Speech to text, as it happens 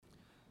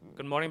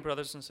Good morning,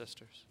 brothers and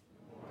sisters.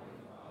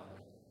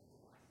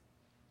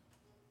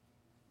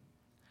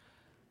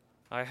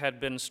 I had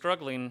been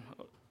struggling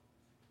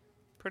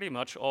pretty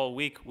much all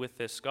week with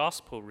this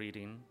gospel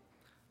reading,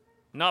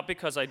 not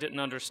because I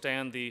didn't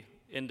understand the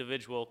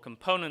individual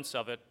components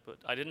of it, but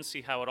I didn't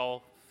see how it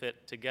all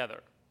fit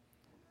together.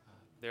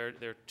 There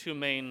are two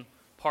main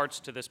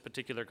parts to this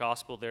particular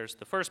gospel. There's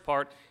the first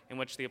part in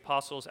which the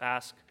apostles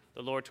ask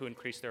the Lord to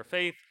increase their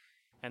faith,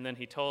 and then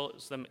he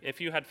tells them, if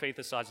you had faith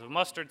the size of a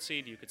mustard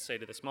seed, you could say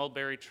to this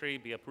mulberry tree,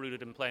 be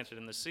uprooted and planted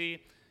in the sea,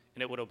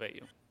 and it would obey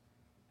you.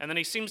 And then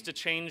he seems to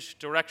change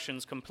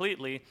directions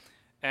completely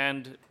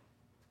and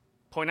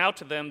point out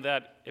to them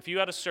that if you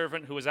had a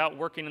servant who was out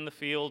working in the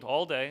field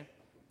all day,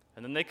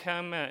 and then they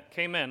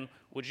came in,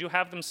 would you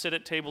have them sit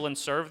at table and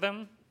serve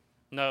them?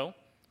 No.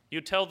 You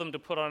tell them to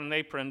put on an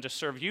apron to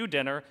serve you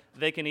dinner.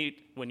 They can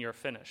eat when you're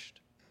finished.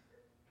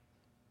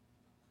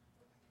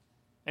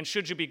 And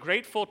should you be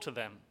grateful to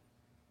them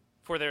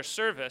for their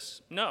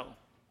service? No.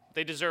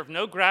 They deserve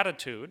no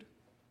gratitude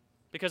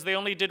because they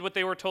only did what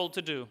they were told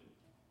to do.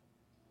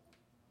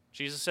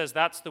 Jesus says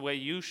that's the way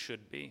you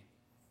should be.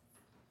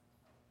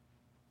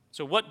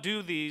 So what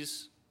do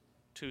these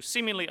two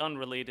seemingly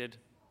unrelated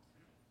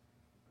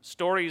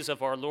stories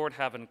of our Lord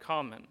have in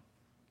common?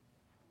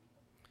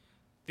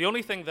 The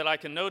only thing that I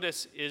can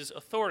notice is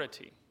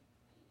authority.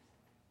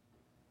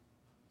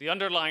 The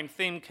underlying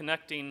theme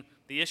connecting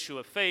the issue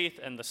of faith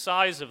and the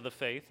size of the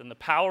faith and the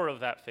power of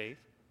that faith.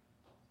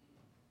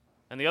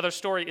 And the other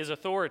story is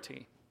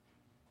authority.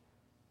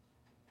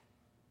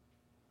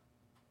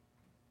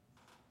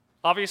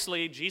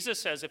 Obviously, Jesus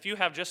says if you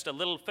have just a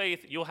little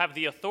faith, you'll have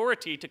the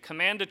authority to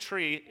command a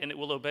tree and it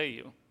will obey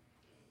you.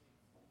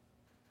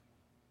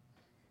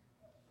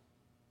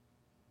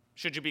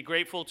 Should you be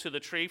grateful to the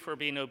tree for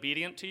being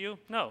obedient to you?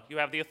 No, you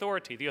have the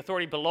authority. The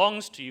authority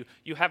belongs to you.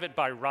 You have it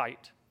by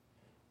right.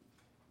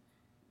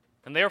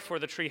 And therefore,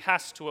 the tree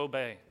has to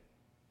obey.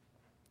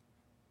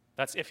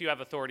 That's if you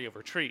have authority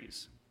over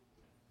trees.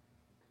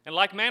 In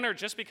like manner,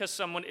 just because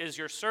someone is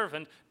your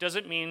servant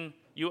doesn't mean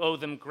you owe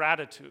them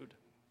gratitude.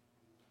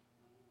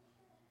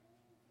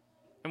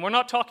 And we're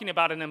not talking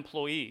about an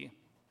employee.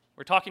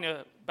 We're talking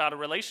about a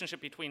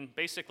relationship between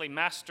basically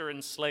master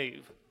and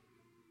slave.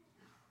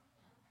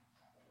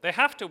 They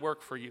have to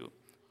work for you.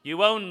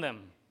 You own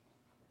them.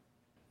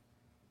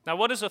 Now,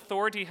 what does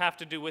authority have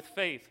to do with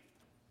faith?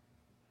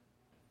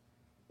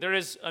 There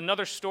is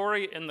another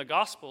story in the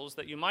Gospels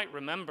that you might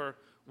remember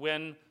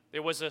when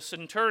there was a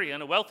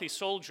centurion, a wealthy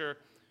soldier,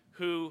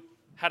 who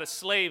had a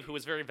slave who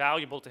was very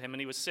valuable to him, and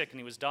he was sick and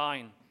he was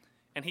dying.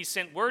 And he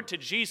sent word to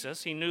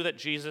Jesus. He knew that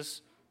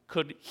Jesus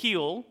could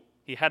heal.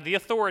 He had the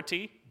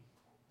authority.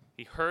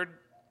 He heard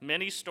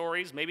many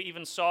stories, maybe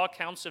even saw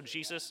accounts of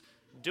Jesus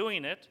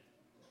doing it.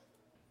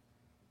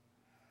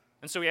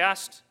 And so he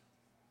asked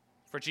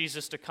for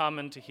Jesus to come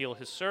and to heal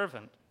his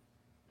servant.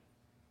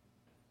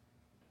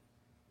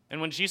 And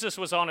when Jesus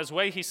was on his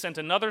way, he sent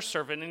another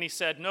servant, and he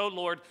said, "No,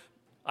 Lord,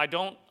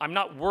 I'm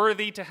not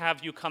worthy to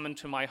have you come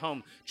into my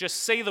home.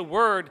 Just say the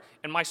word,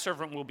 and my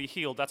servant will be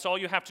healed. That's all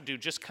you have to do.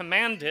 Just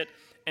command it,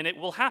 and it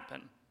will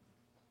happen."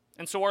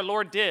 And so our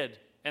Lord did,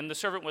 and the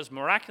servant was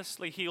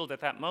miraculously healed at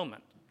that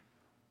moment.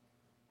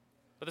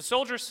 But the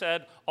soldier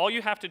said, all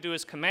you have to do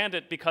is command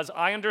it because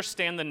I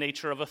understand the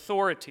nature of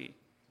authority.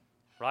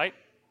 Right?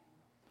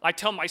 I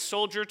tell my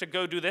soldier to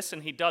go do this,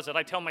 and he does it.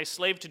 I tell my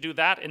slave to do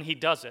that, and he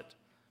does it.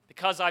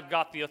 Because I've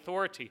got the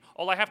authority.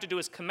 All I have to do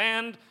is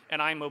command,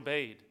 and I'm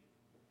obeyed.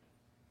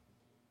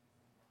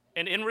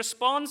 And in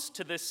response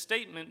to this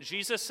statement,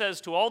 Jesus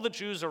says to all the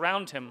Jews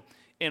around him,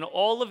 in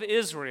all of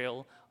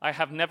Israel, I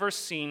have never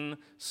seen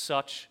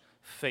such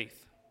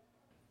faith.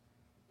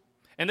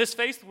 And this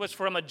faith was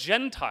from a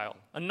Gentile,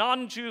 a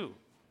non-Jew,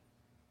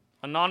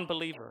 a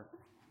non-believer.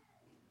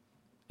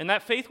 And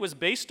that faith was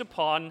based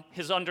upon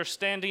his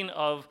understanding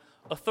of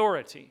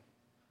authority.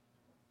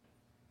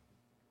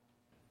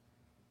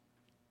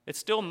 It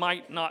still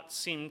might not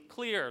seem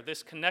clear,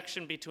 this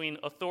connection between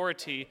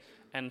authority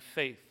and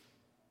faith.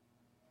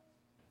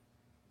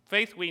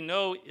 Faith, we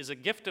know, is a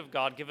gift of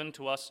God given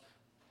to us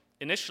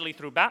initially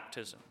through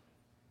baptism,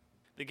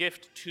 the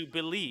gift to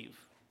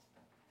believe.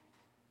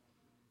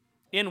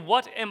 In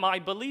what am I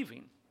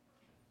believing?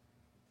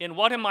 In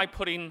what am I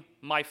putting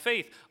my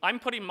faith? I'm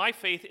putting my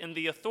faith in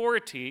the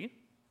authority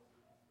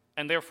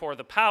and therefore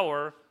the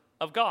power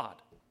of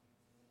God.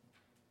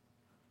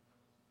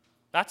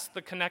 That's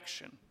the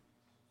connection.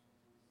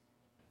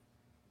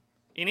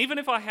 And even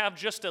if I have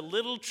just a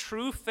little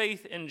true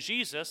faith in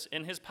Jesus,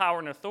 in his power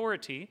and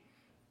authority,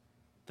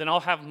 then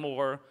I'll have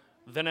more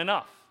than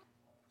enough.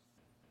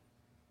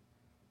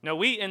 Now,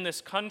 we in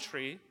this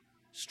country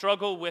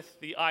struggle with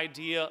the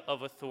idea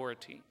of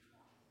authority.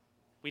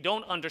 We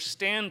don't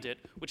understand it,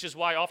 which is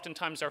why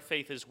oftentimes our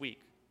faith is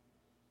weak.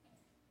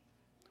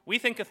 We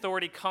think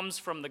authority comes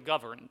from the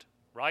governed,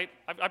 right?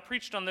 I've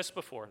preached on this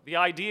before. The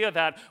idea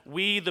that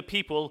we, the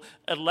people,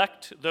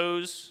 elect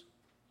those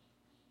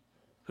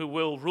who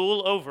will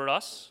rule over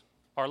us,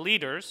 our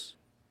leaders,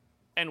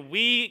 and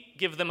we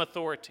give them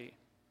authority.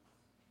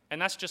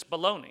 And that's just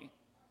baloney.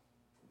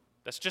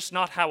 That's just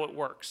not how it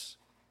works.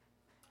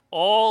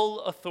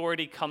 All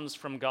authority comes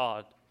from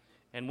God.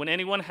 And when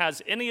anyone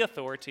has any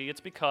authority,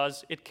 it's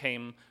because it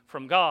came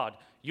from God.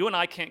 You and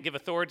I can't give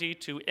authority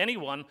to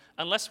anyone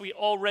unless we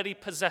already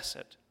possess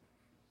it.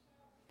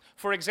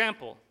 For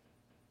example,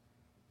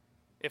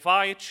 if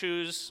I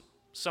choose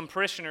some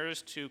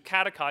parishioners to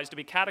catechize, to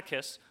be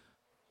catechists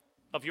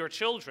of your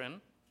children,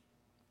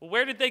 well,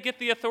 where did they get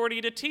the authority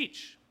to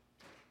teach?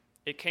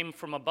 It came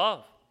from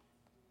above.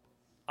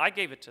 I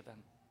gave it to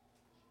them.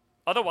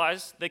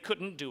 Otherwise, they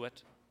couldn't do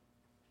it.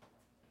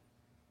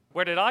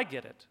 Where did I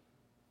get it?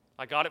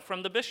 I got it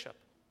from the bishop.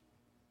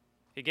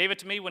 He gave it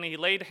to me when he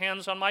laid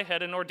hands on my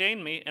head and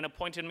ordained me and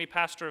appointed me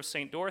pastor of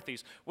St.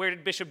 Dorothy's. Where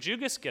did Bishop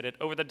Jugas get it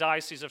over the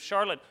Diocese of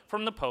Charlotte?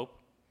 From the Pope.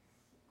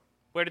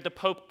 Where did the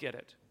Pope get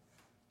it?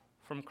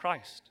 From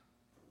Christ.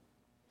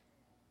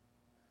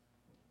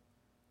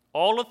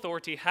 All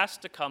authority has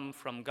to come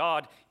from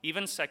God,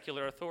 even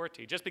secular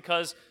authority. Just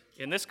because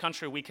in this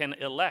country we can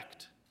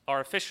elect our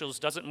officials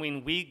doesn't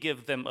mean we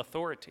give them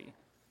authority.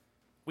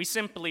 We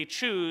simply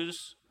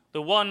choose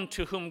the one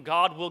to whom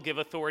God will give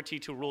authority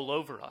to rule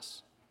over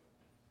us.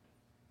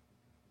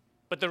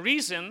 But the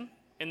reason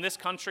in this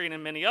country and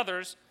in many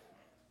others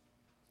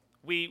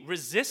we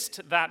resist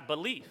that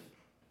belief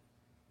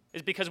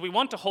is because we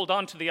want to hold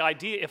on to the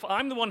idea, if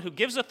I'm the one who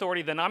gives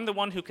authority, then I'm the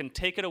one who can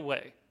take it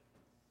away.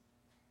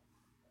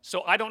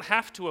 So I don't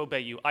have to obey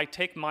you. I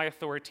take my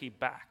authority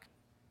back.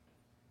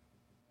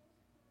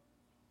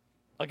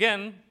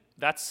 Again,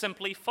 that's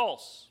simply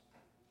false.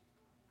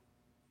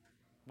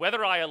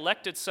 Whether I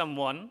elected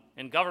someone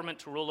in government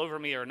to rule over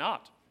me or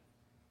not,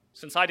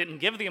 since I didn't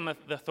give them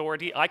the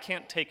authority, I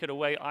can't take it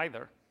away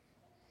either.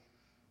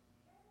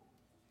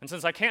 And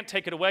since I can't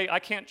take it away, I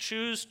can't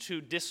choose to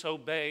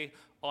disobey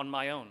on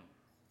my own.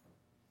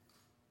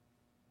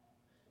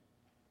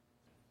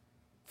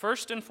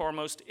 First and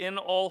foremost, in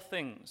all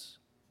things,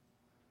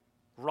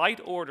 right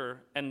order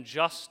and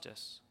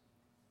justice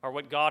are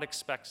what God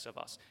expects of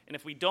us. And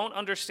if we don't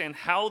understand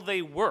how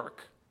they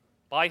work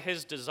by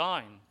His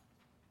design,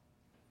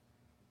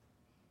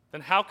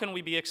 then how can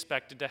we be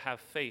expected to have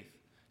faith,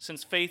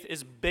 since faith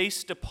is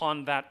based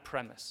upon that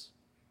premise?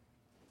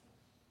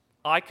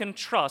 I can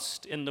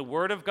trust in the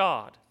Word of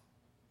God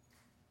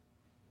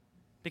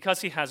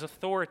because He has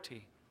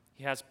authority,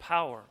 He has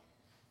power.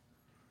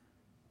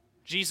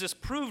 Jesus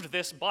proved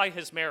this by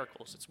His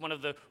miracles. It's one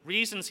of the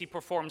reasons He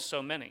performed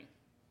so many.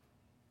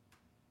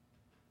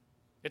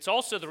 It's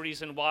also the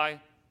reason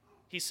why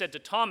He said to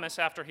Thomas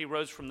after He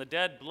rose from the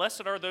dead,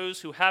 "Blessed are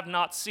those who have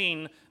not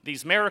seen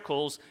these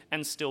miracles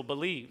and still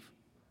believe."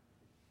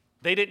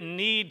 They didn't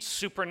need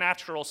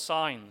supernatural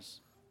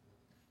signs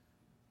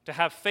to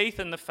have faith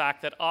in the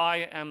fact that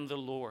I am the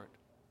Lord.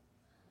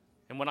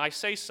 And when I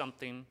say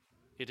something,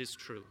 it is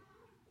true.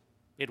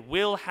 It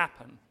will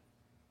happen.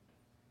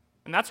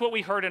 And that's what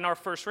we heard in our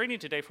first reading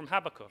today from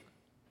Habakkuk.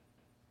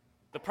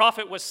 The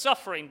prophet was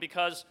suffering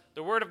because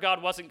the word of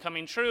God wasn't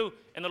coming true,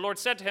 and the Lord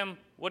said to him,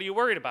 "What are you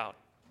worried about?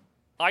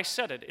 I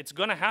said it. It's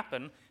going to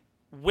happen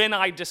when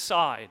I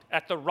decide,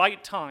 at the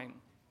right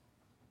time.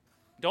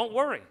 Don't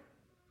worry.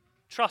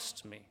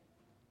 Trust me.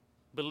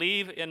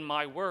 Believe in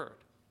my word."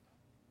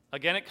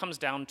 Again, it comes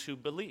down to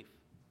belief.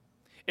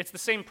 It's the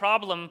same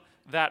problem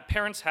that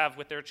parents have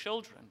with their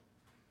children.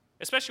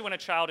 Especially when a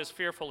child is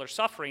fearful or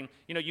suffering,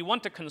 you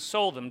want to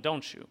console them,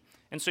 don't you?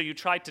 And so you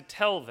try to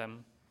tell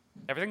them,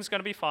 everything's going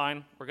to be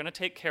fine, we're going to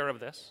take care of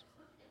this.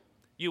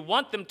 You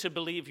want them to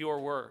believe your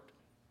word.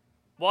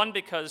 One,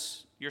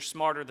 because you're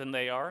smarter than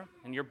they are,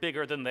 and you're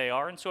bigger than they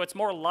are, and so it's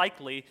more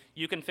likely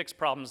you can fix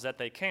problems that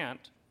they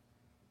can't.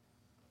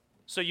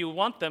 So you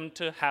want them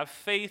to have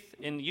faith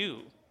in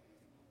you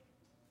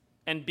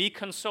and be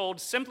consoled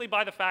simply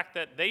by the fact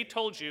that they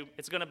told you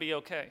it's going to be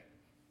okay.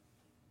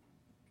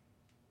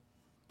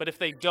 But if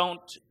they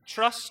don't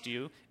trust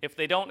you, if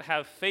they don't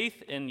have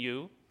faith in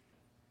you,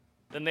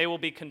 then they will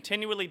be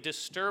continually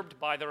disturbed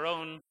by their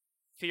own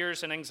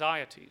fears and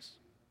anxieties.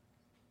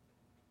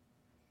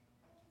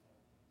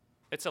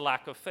 It's a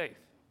lack of faith.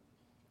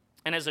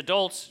 And as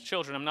adults,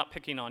 children, I'm not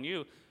picking on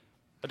you,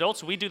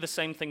 adults, we do the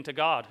same thing to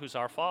God, who's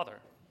our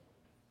Father.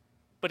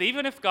 But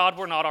even if God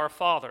were not our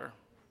Father,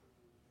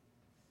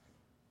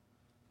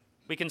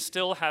 we can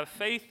still have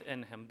faith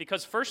in Him,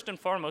 because first and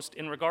foremost,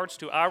 in regards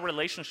to our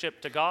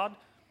relationship to God,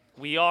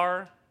 we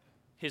are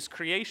His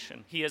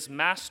creation. He is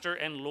master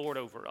and Lord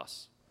over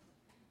us.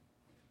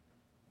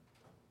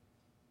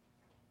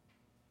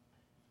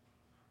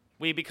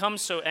 We become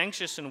so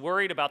anxious and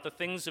worried about the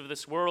things of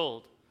this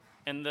world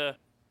and the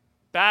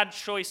bad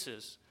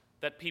choices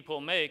that people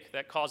make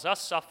that cause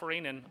us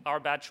suffering, and our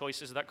bad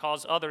choices that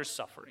cause others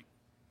suffering,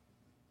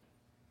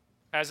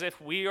 as if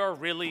we are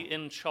really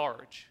in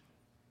charge,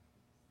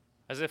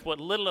 as if what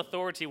little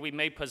authority we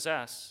may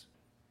possess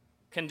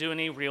can do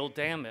any real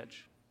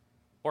damage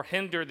or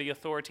hinder the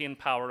authority and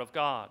power of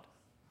God.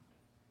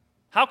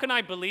 How can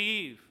I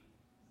believe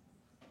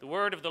the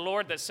word of the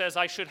Lord that says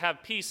I should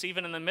have peace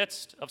even in the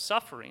midst of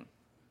suffering?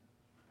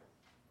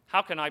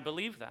 How can I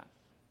believe that?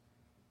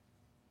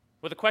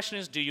 Well, the question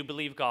is, do you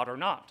believe God or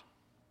not?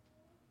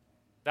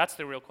 That's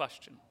the real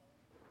question.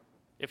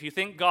 If you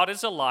think God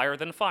is a liar,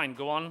 then fine,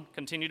 go on,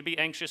 continue to be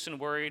anxious and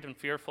worried and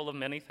fearful of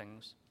many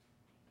things.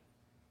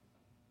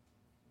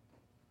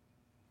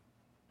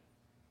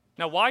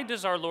 Now, why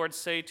does our Lord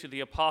say to the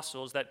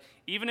apostles that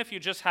even if you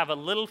just have a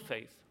little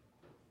faith,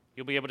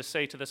 you'll be able to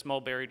say to this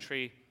mulberry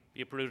tree,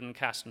 be uprooted and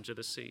cast into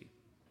the sea?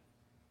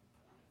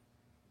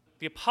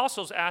 The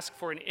apostles ask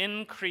for an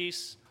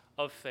increase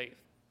of faith.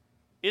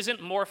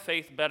 Isn't more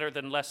faith better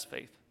than less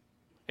faith?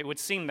 It would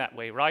seem that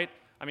way, right?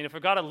 I mean, if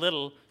I've got a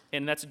little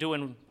and that's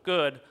doing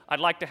good, I'd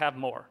like to have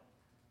more.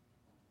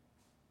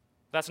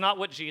 That's not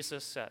what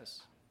Jesus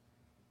says.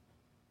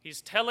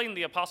 He's telling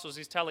the apostles,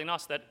 he's telling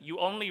us that you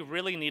only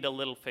really need a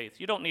little faith.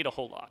 You don't need a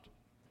whole lot.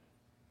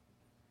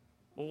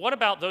 Well, what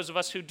about those of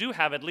us who do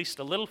have at least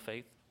a little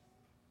faith?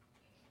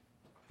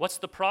 What's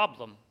the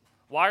problem?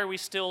 Why are we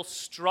still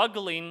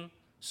struggling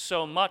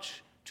so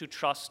much to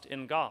trust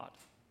in God?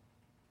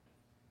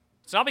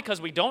 It's not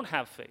because we don't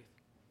have faith.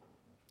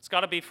 It's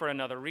got to be for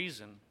another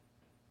reason.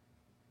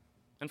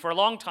 And for a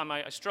long time,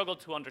 I struggled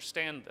to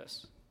understand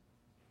this.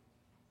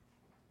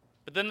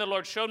 But then the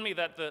Lord showed me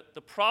that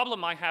the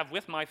problem I have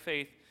with my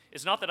faith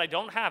is not that I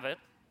don't have it,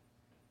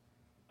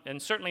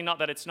 and certainly not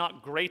that it's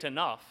not great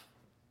enough.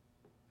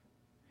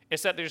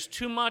 It's that there's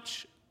too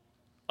much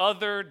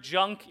other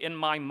junk in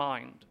my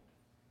mind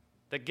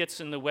that gets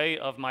in the way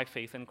of my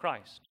faith in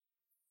Christ.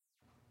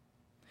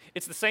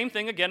 It's the same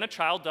thing, again, a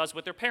child does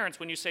with their parents.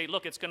 When you say,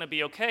 look, it's going to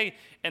be okay,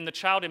 and the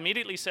child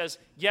immediately says,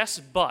 yes,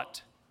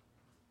 but.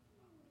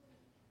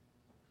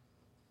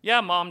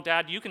 Yeah, Mom,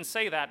 Dad, you can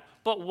say that,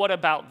 but what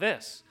about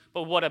this?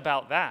 But what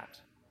about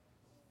that?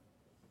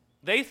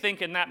 They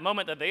think in that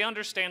moment that they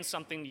understand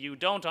something you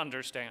don't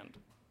understand.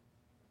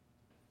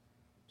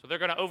 So they're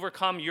going to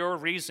overcome your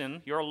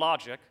reason, your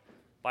logic,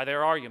 by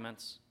their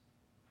arguments.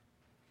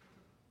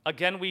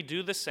 Again, we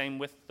do the same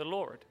with the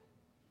Lord.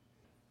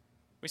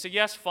 We say,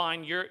 yes,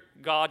 fine, you're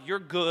God, you're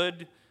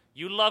good,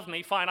 you love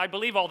me, fine, I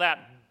believe all that,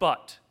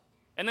 but.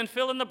 And then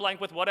fill in the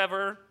blank with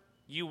whatever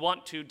you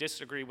want to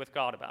disagree with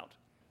God about.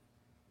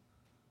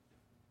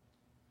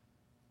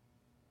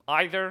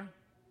 Either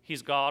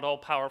he's God,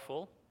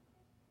 all-powerful,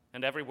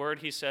 and every word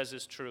he says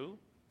is true,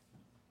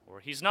 or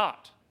he's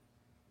not.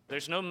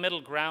 There's no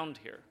middle ground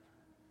here.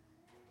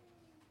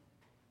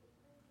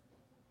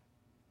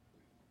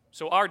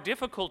 So our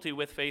difficulty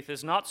with faith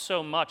is not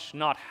so much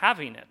not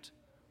having it,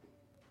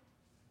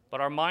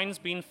 but our minds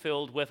being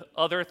filled with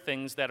other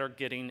things that are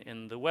getting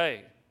in the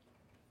way.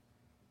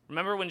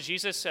 Remember when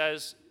Jesus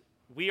says,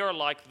 we are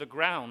like the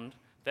ground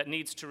that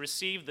needs to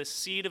receive the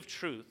seed of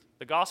truth,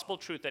 the gospel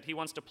truth that he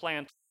wants to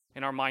plant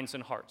in our minds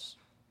and hearts.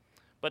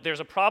 But there's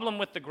a problem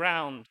with the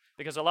ground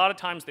because a lot of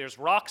times there's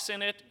rocks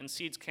in it and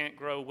seeds can't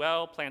grow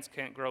well, plants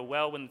can't grow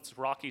well when it's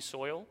rocky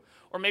soil.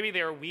 Or maybe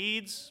there are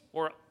weeds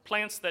or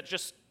plants that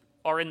just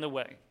are in the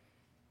way.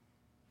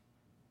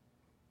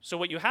 So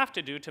what you have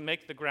to do to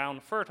make the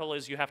ground fertile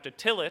is you have to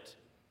till it,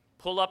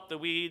 pull up the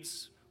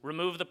weeds,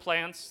 remove the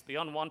plants, the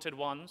unwanted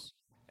ones,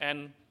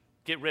 and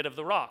get rid of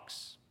the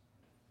rocks.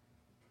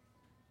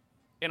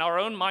 In our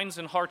own minds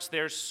and hearts,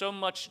 there's so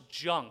much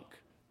junk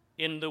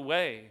in the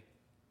way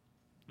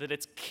that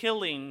it's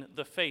killing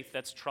the faith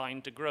that's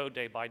trying to grow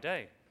day by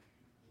day.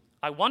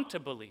 I want to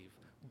believe,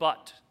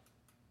 but.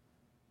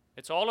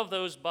 It's all of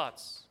those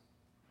buts.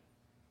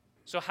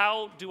 So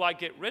how do I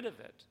get rid of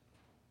it?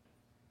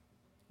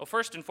 Well,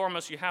 first and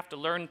foremost, you have to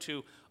learn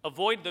to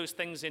avoid those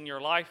things in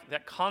your life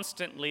that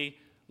constantly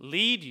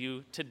lead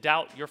you to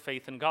doubt your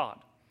faith in God.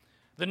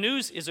 The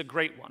news is a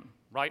great one,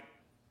 right?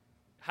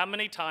 How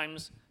many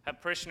times have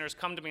parishioners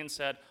come to me and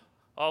said,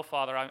 oh,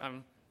 Father,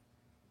 I'm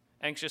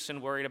anxious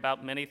and worried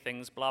about many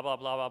things, blah, blah,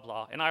 blah, blah,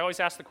 blah. And I always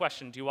ask the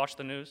question, do you watch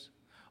the news?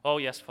 Oh,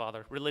 yes,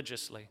 Father,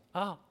 religiously.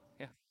 Oh,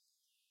 yeah.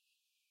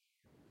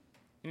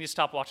 You need to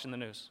stop watching the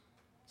news.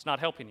 It's not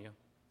helping you.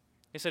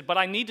 He said, but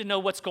I need to know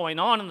what's going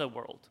on in the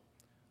world.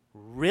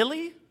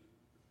 Really?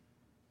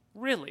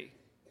 Really?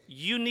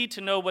 You need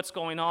to know what's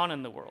going on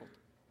in the world.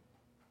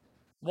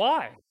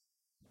 Why?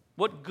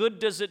 What good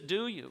does it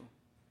do you?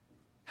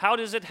 How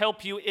does it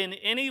help you in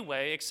any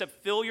way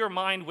except fill your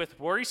mind with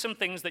worrisome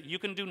things that you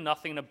can do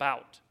nothing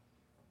about?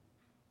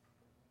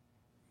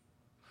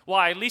 Well,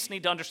 I at least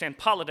need to understand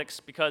politics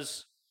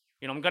because,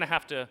 I'm going to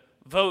have to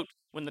vote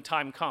when the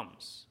time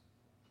comes.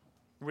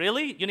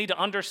 Really? You need to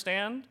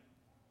understand?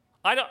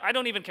 I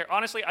don't even care.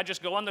 Honestly, I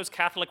just go on those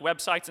Catholic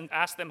websites and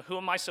ask them, who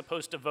am I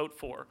supposed to vote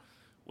for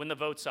when the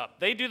vote's up?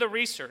 They do the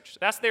research.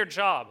 That's their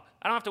job.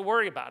 I don't have to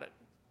worry about it.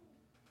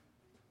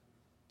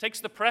 Takes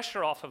the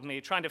pressure off of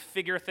me trying to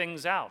figure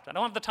things out. I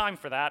don't have the time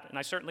for that, and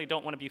I certainly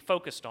don't want to be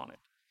focused on it.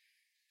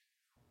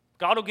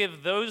 God will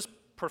give those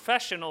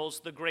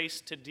professionals the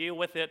grace to deal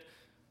with it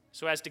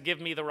so as to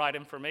give me the right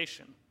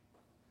information.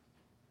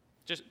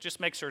 Just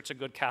make sure it's a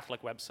good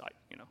Catholic website,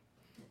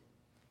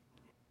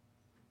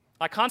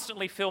 I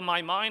constantly fill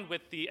my mind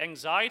with the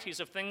anxieties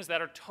of things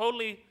that are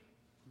totally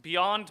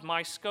beyond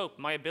my scope,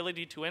 my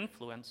ability to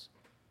influence.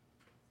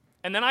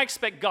 And then I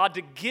expect God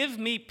to give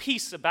me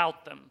peace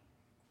about them.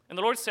 And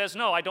the Lord says,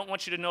 no, I don't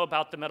want you to know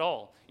about them at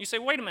all. You say,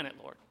 wait a minute,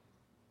 Lord.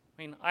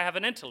 I mean, I have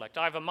an intellect,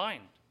 I have a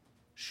mind.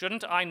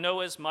 Shouldn't I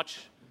know as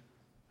much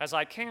as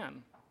I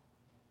can?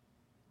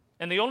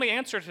 And the only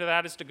answer to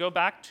that is to go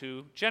back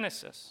to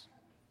Genesis,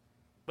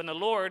 when the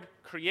Lord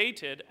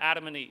created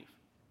Adam and Eve.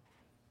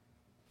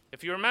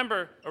 If you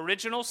remember,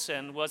 original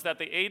sin was that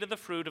they ate of the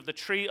fruit of the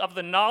tree of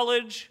the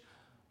knowledge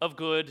of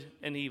good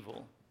and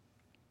evil.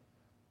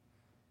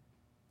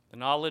 The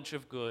knowledge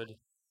of good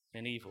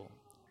and evil.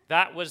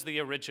 That was the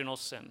original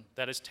sin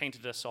that has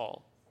tainted us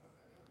all.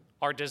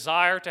 Our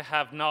desire to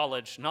have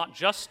knowledge not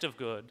just of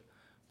good,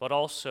 but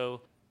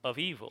also of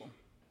evil.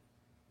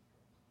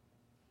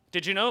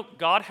 Did you know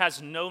God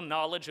has no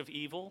knowledge of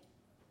evil?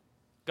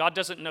 God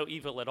doesn't know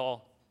evil at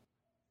all.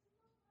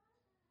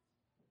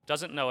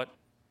 Doesn't know it.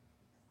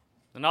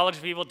 The knowledge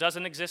of evil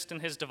doesn't exist in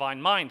his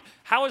divine mind.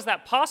 How is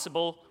that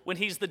possible when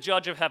he's the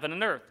judge of heaven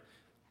and earth?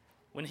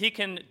 When he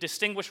can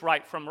distinguish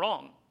right from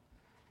wrong?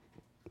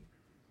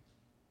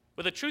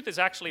 Well, the truth is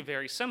actually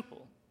very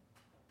simple.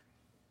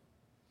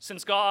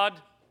 Since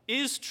God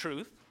is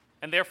truth,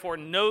 and therefore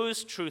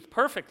knows truth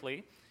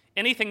perfectly,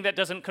 anything that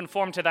doesn't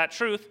conform to that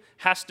truth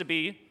has to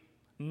be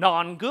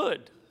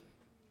non-good,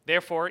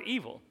 therefore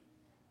evil.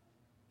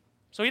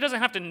 So he doesn't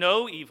have to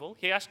know evil,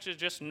 he has to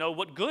just know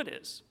what good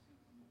is.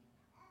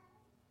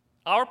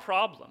 Our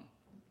problem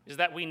is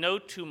that we know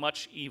too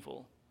much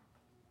evil,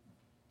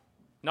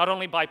 not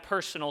only by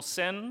personal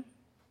sin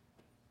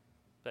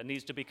that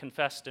needs to be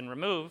confessed and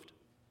removed,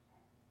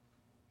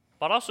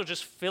 but also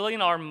just filling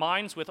our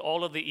minds with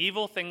all of the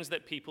evil things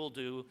that people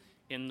do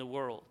in the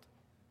world.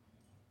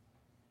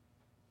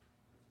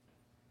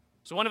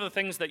 So one of the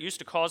things that used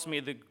to cause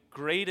me the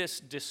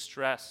greatest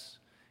distress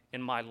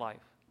in my life,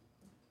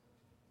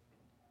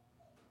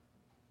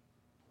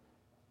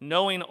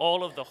 knowing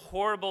all of the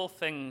horrible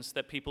things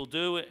that people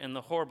do and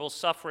the horrible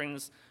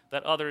sufferings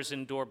that others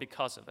endure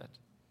because of it.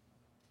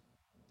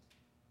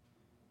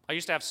 I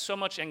used to have so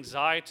much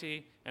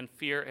anxiety and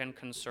fear and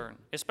concern,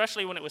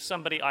 especially when it was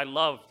somebody I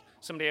loved,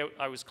 somebody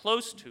I was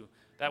close to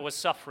that was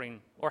suffering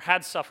or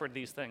had suffered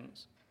these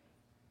things.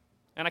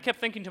 And I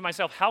kept thinking to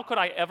myself, how could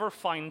I ever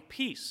find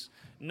peace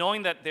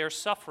knowing that they're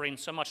suffering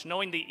so much,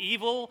 knowing the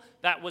evil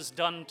that was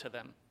done to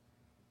them?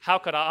 How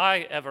could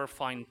I ever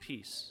find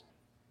peace?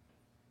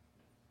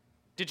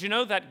 Did you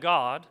know that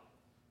God,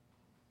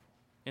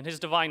 in his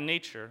divine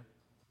nature,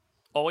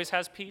 always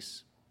has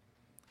peace?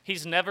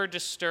 He's never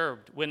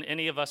disturbed when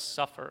any of us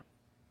suffer,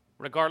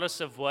 regardless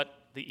of what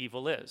the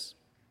evil is.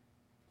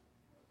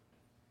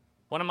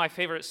 One of my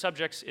favorite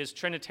subjects is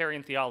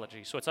Trinitarian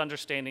theology, so it's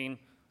understanding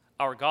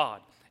our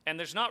God. And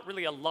there's not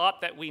really a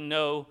lot that we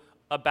know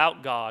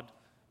about God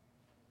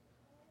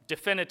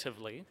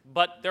definitively,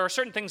 but there are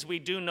certain things we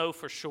do know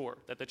for sure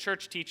that the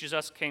church teaches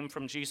us came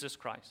from Jesus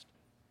Christ.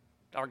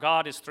 Our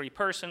God is three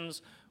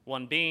persons,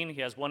 one being.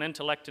 He has one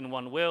intellect and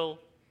one will.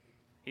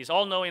 He's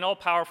all-knowing,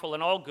 all-powerful,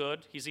 and all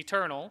good. He's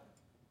eternal.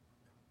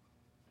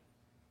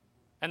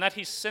 And that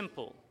he's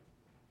simple.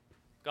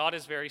 God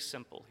is very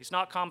simple. He's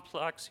not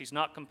complex. He's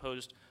not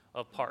composed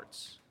of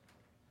parts.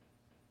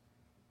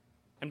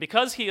 And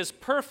because he is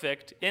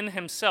perfect in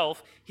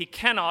himself, he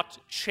cannot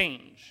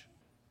change.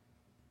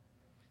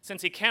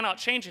 Since he cannot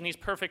change and he's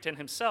perfect in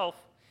himself,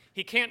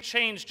 he can't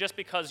change just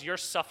because you're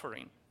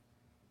suffering,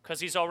 because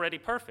he's already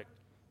perfect.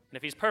 And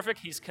if he's perfect,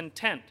 he's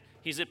content.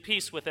 He's at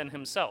peace within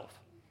himself.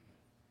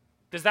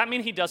 Does that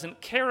mean he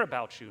doesn't care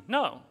about you?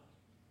 No.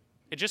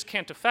 It just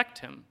can't affect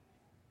him,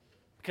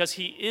 because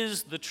he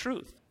is the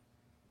truth.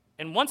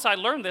 And once I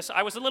learned this,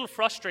 I was a little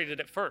frustrated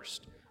at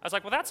first. I was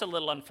like, well, that's a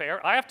little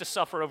unfair. I have to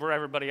suffer over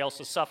everybody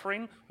else's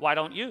suffering. Why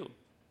don't you?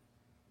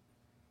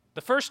 The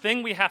first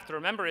thing we have to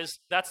remember is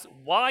that's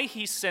why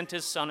he sent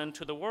his son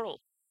into the world,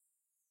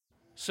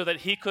 so that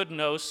he could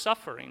know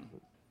suffering,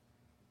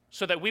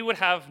 so that we would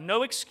have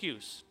no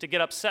excuse to get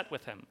upset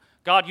with him.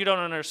 God, you don't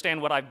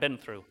understand what I've been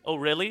through. Oh,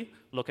 really?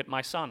 Look at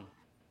my son.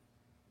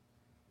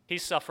 He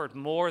suffered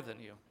more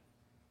than you,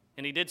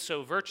 and he did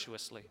so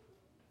virtuously.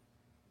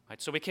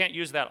 Right? So we can't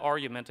use that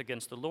argument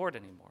against the Lord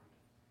anymore.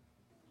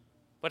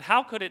 But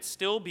how could it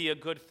still be a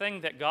good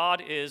thing that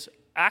God is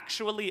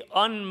actually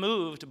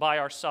unmoved by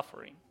our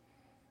suffering?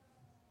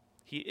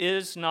 He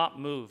is not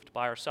moved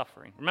by our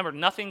suffering. Remember,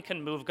 nothing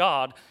can move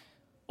God.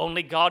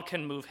 Only God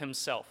can move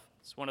himself.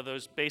 It's one of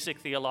those basic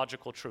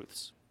theological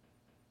truths.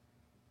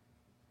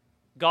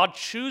 God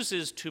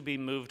chooses to be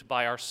moved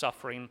by our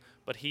suffering,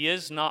 but he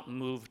is not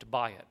moved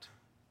by it.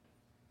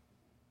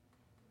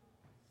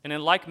 And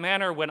in like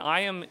manner, when I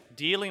am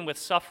dealing with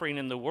suffering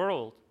in the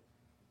world,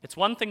 it's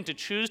one thing to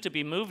choose to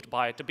be moved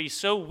by it, to be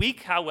so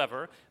weak,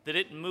 however, that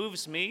it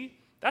moves me.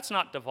 That's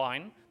not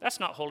divine. That's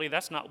not holy.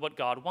 That's not what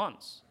God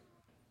wants.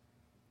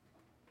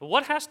 But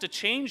what has to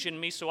change in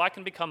me so I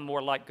can become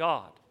more like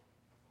God?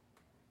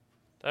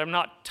 That I'm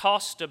not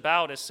tossed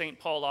about, as St.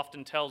 Paul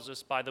often tells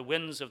us, by the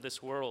winds of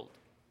this world,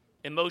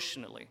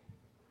 emotionally,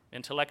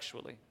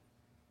 intellectually.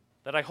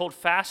 That I hold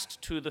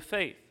fast to the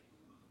faith.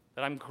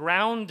 That I'm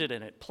grounded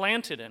in it,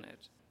 planted in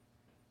it.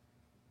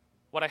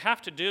 What I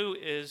have to do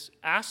is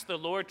ask the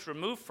Lord to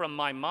remove from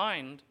my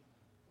mind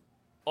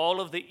all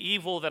of the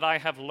evil that I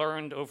have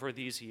learned over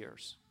these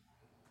years.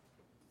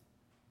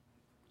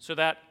 so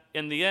that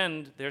in the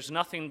end, there's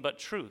nothing but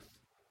truth.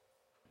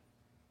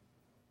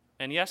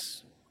 And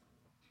yes,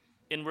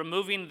 in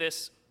removing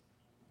this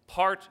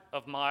part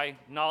of my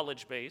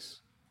knowledge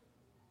base,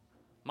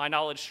 my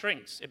knowledge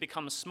shrinks. It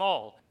becomes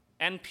small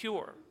and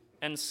pure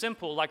and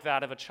simple like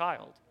that of a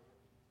child.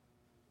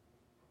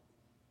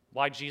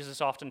 Why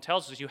Jesus often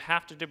tells us you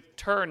have to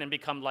turn and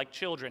become like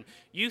children.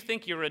 You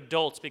think you're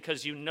adults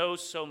because you know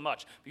so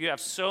much. You have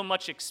so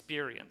much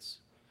experience.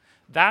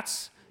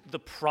 That's the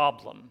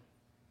problem.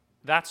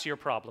 That's your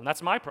problem.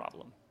 That's my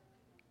problem.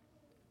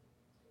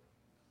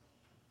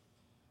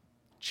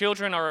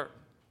 Children are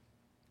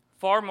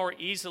far more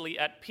easily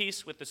at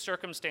peace with the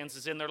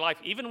circumstances in their life,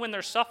 even when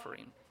they're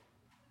suffering,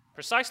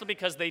 precisely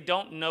because they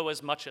don't know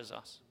as much as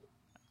us,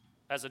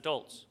 as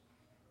adults.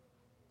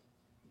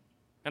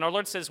 And our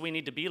Lord says we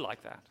need to be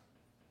like that.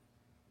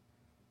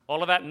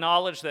 All of that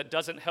knowledge that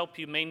doesn't help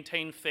you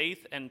maintain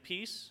faith and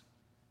peace,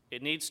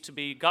 it needs to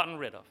be gotten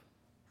rid of.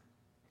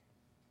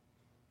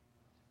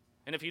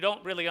 And if you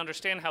don't really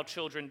understand how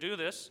children do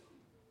this,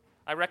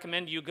 I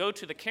recommend you go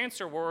to the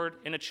cancer ward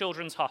in a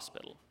children's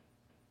hospital.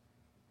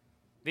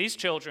 These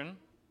children,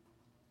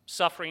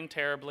 suffering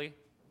terribly,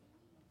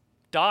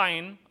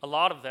 dying, a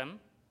lot of them,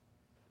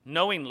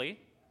 knowingly,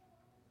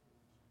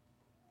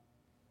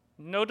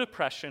 no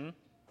depression,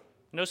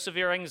 no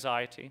severe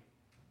anxiety.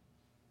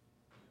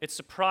 It's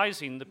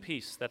surprising the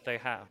peace that they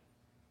have.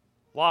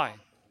 Why?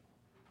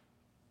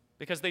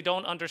 Because they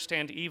don't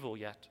understand evil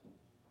yet.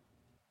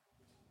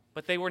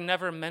 But they were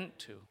never meant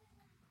to.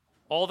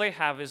 All they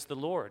have is the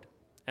Lord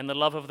and the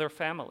love of their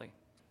family.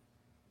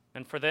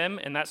 And for them,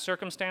 in that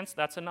circumstance,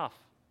 that's enough.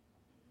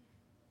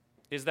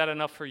 Is that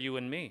enough for you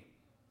and me?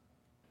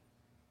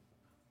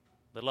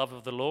 The love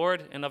of the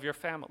Lord and of your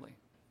family.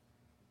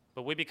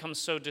 But we become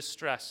so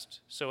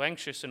distressed, so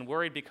anxious and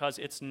worried because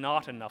it's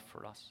not enough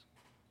for us.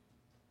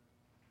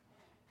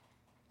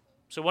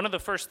 So one of the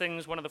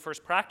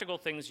first practical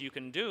things you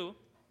can do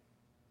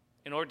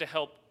in order to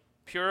help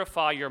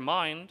purify your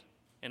mind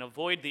and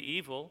avoid the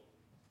evil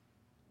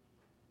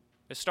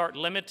is start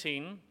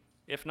limiting,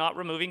 if not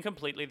removing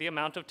completely, the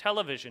amount of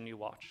television you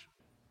watch,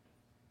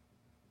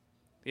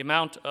 the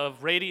amount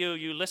of radio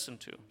you listen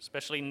to,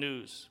 especially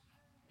news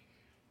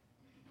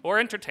or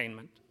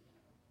entertainment.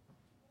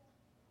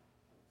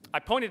 I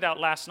pointed out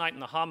last night in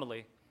the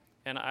homily,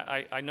 and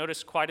I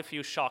noticed quite a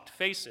few shocked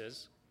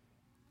faces,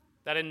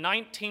 that in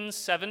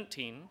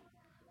 1917,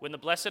 when the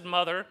Blessed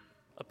Mother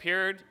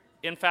appeared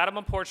in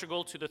Fatima,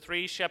 Portugal, to the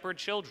 3 shepherd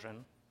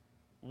children,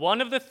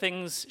 one of the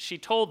things she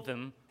told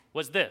them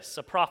was this,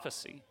 a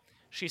prophecy.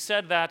 She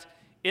said that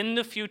in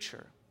the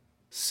future,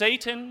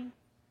 Satan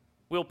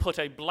will put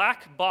a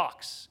black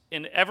box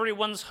in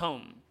everyone's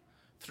home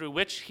through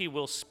which he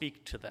will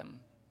speak to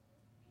them.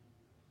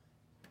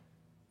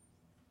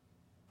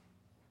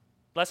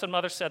 Blessed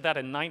Mother said that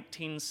in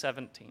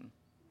 1917.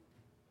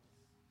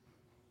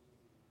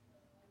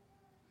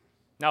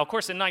 Now, of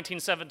course, in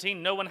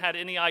 1917, no one had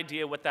any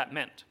idea what that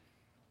meant,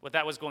 what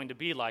that was going to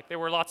be like. There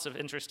were lots of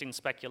interesting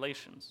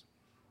speculations.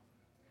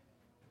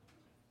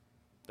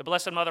 The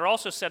Blessed Mother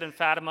also said in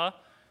Fatima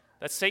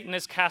that Satan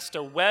has cast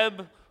a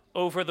web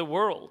over the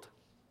world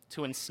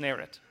to ensnare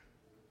it.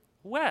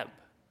 Web.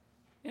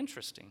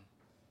 Interesting.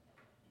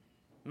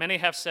 Many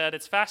have said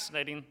it's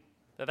fascinating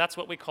that that's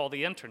what we call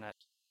the internet,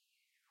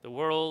 the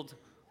World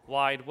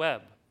Wide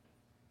Web.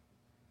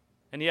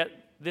 And yet,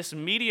 this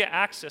media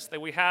access that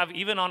we have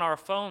even on our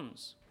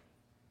phones,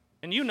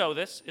 and you know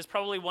this, is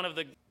probably one of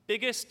the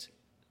biggest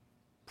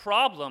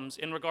problems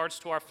in regards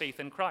to our faith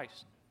in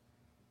Christ,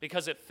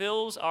 because it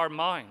fills our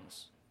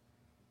minds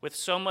with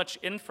so much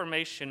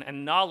information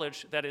and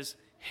knowledge that is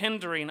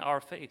hindering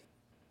our faith.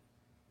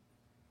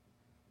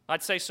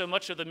 I'd say so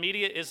much of the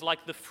media is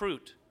like the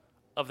fruit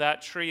of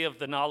that tree of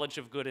the knowledge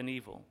of good and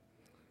evil.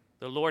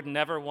 The Lord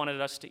never wanted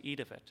us to eat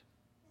of it.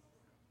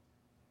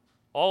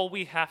 All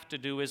we have to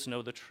do is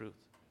know the truth,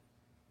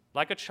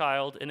 like a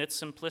child in its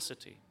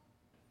simplicity.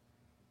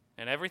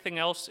 And everything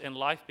else in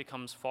life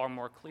becomes far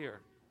more clear.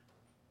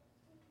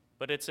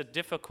 But it's a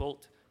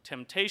difficult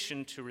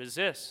temptation to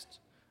resist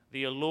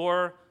the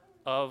allure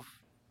of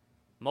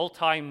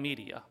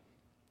multimedia.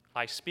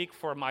 I speak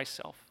for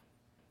myself.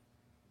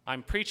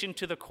 I'm preaching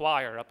to the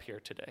choir up here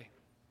today.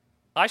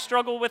 I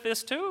struggle with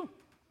this too.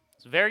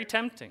 It's very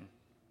tempting.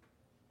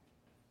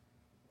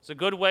 It's a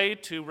good way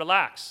to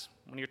relax.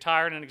 When you're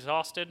tired and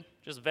exhausted,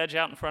 just veg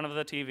out in front of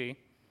the TV.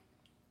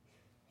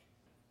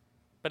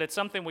 But it's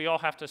something we all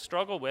have to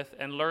struggle with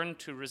and learn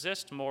to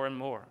resist more and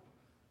more.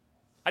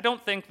 I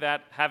don't think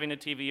that having a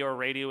TV or a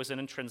radio is an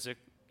intrinsic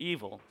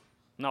evil.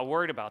 I'm not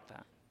worried about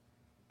that.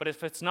 But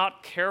if it's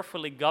not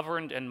carefully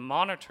governed and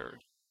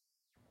monitored,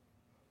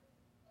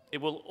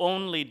 it will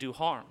only do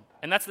harm.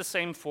 And that's the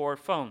same for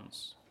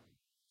phones.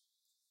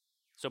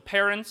 So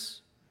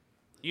parents,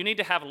 you need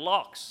to have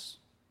locks,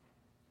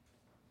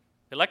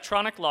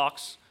 electronic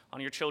locks on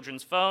your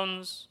children's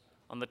phones,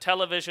 on the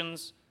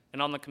televisions,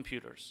 and on the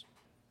computers.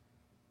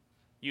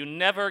 You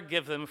never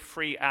give them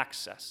free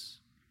access.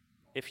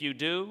 If you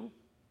do,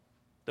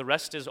 the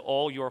rest is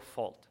all your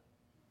fault.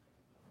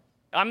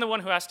 I'm the one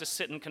who has to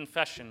sit in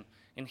confession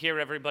and hear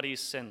everybody's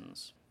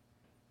sins.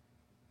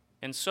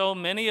 And so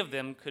many of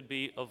them could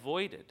be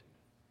avoided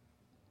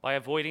by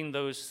avoiding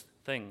those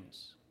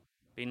things,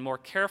 being more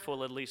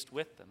careful at least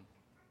with them.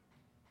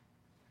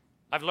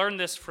 I've learned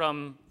this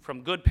from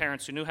good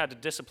parents who knew how to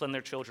discipline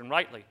their children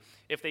rightly.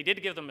 If they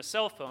did give them a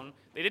cell phone,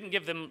 they didn't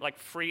give them like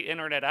free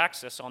internet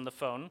access on the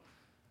phone.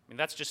 I mean,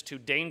 that's just too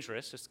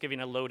dangerous. It's giving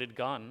a loaded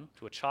gun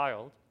to a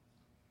child.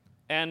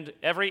 And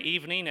every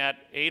evening at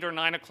 8 or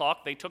 9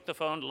 o'clock, they took the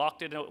phone,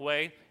 locked it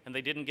away, and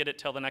they didn't get it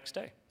till the next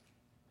day.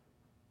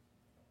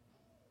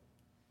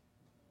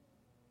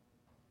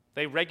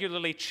 They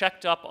regularly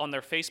checked up on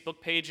their Facebook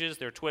pages,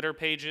 their Twitter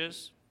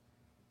pages.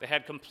 They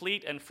had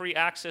complete and free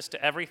access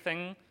to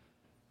everything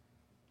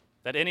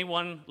that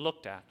anyone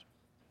looked at.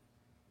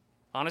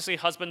 Honestly,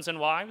 husbands and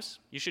wives,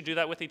 you should do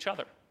that with each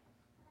other.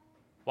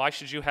 Why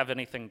should you have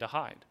anything to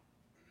hide?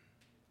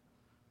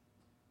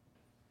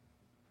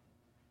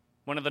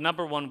 One of the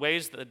number one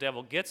ways that the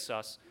devil gets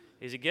us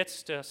is he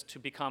gets us to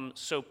become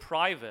so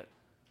private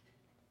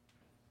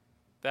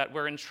that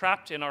we're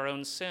entrapped in our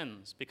own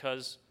sins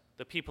because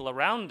the people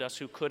around us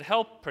who could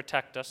help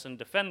protect us and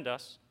defend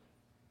us,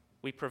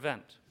 we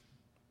prevent.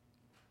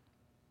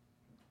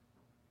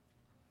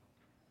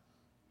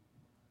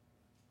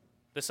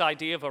 This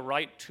idea of a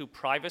right to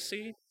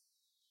privacy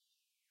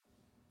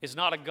is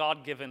not a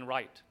God-given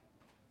right.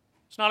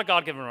 It's not a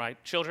God-given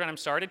right. Children, I'm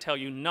sorry to tell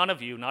you, none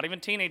of you, not even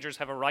teenagers,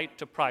 have a right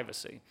to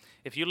privacy.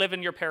 If you live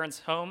in your parents'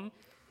 home,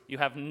 you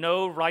have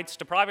no rights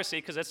to privacy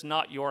because it's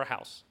not your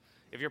house.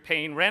 If you're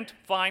paying rent,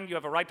 fine, you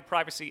have a right to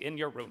privacy in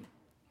your room.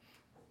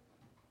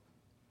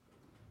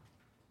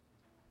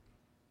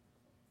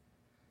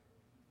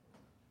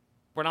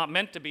 We're not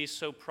meant to be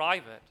so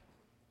private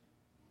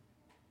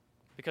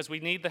because we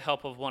need the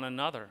help of one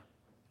another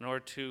in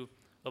order to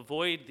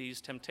avoid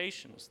these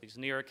temptations, these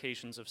near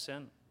occasions of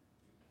sin.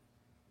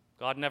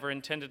 God never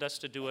intended us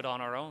to do it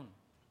on our own.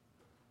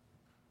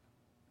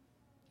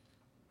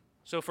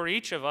 So for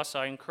each of us,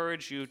 I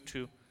encourage you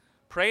to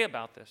pray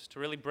about this, to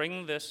really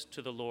bring this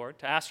to the Lord,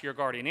 to ask your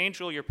guardian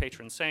angel, your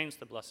patron saints,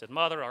 the Blessed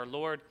Mother, our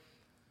Lord,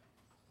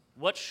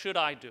 what should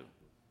I do?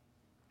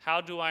 How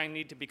do I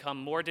need to become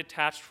more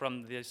detached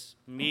from this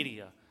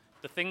media,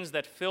 the things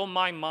that fill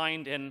my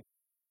mind and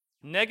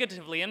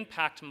negatively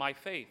impact my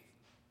faith,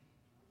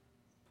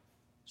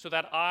 so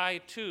that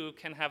I too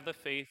can have the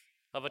faith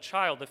of a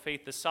child, the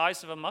faith the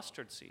size of a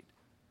mustard seed,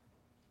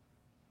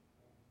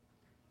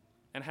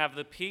 and have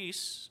the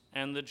peace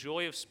and the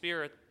joy of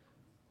spirit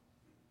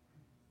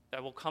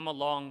that will come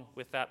along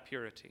with that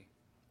purity.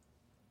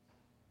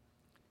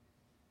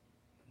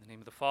 In the name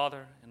of the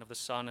Father, and of the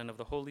Son, and of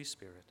the Holy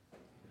Spirit.